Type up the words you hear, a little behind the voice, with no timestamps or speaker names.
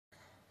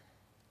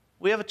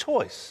We have a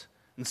choice.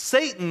 And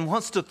Satan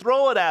wants to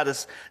throw it at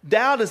us.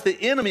 Doubt is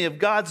the enemy of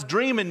God's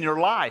dream in your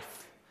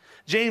life.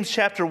 James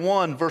chapter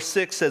 1, verse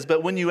 6 says,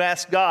 "But when you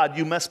ask God,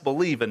 you must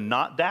believe and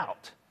not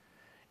doubt.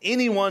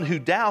 Anyone who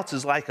doubts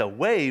is like a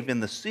wave in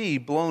the sea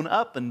blown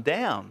up and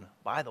down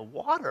by the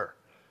water,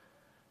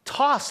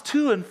 tossed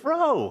to and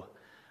fro."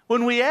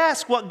 When we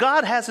ask what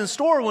God has in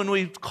store, when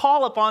we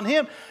call upon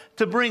Him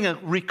to bring a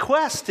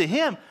request to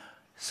Him, it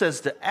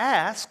says to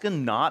ask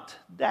and not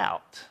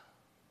doubt.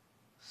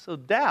 So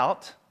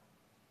doubt,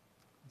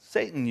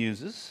 Satan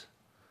uses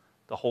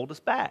to hold us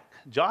back.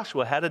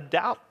 Joshua had a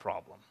doubt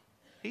problem.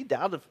 He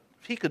doubted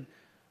if he could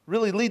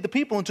really lead the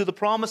people into the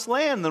promised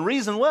land. The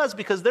reason was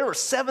because there were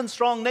 7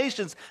 strong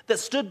nations that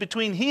stood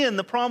between he and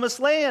the promised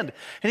land.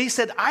 And he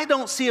said, I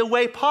don't see a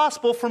way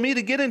possible for me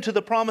to get into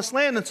the promised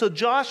land. And so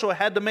Joshua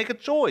had to make a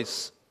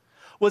choice.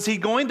 Was he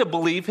going to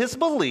believe his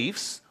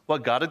beliefs,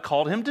 what God had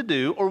called him to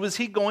do, or was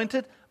he going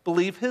to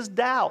believe his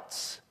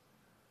doubts?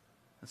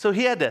 And so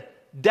he had to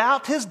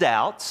doubt his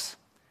doubts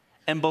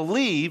and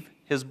believe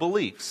his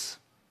beliefs.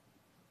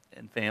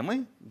 And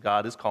family,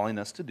 God is calling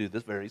us to do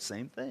this very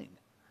same thing.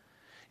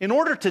 In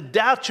order to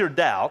doubt your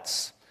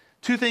doubts,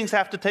 2 things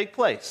have to take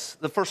place.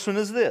 The first one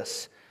is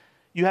this: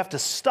 you have to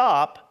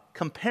stop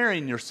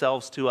comparing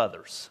yourselves to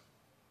others.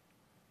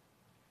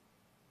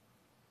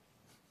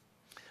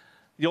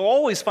 You'll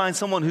always find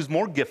someone who's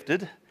more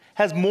gifted,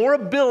 has more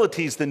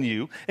abilities than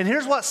you, and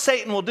here's what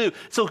Satan will do.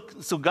 So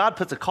God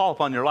puts a call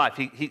upon your life.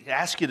 He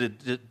asks you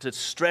to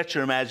stretch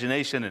your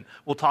imagination, and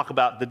we'll talk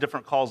about the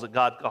different calls that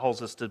God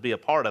calls us to be a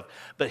part of.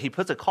 But he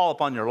puts a call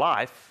upon your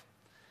life,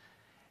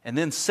 and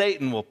then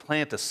Satan will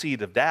plant a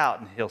seed of doubt,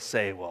 and he'll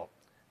say, well,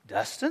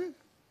 Dustin,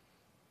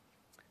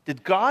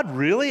 did God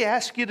really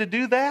ask you to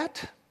do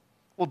that?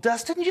 Well,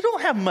 Dustin, you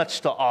don't have much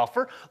to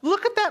offer.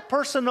 Look at that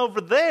person over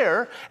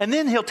there. And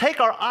then he'll take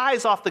our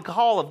eyes off the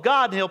call of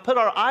God, and he'll put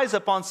our eyes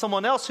upon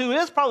someone else who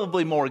is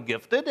probably more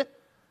gifted.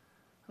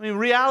 I mean,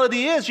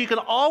 reality is you can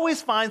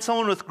always find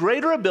someone with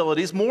greater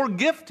abilities, more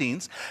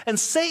giftings, and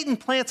Satan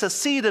plants a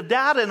seed of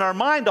doubt in our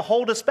mind to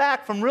hold us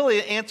back from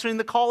really answering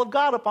the call of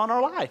God upon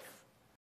our life.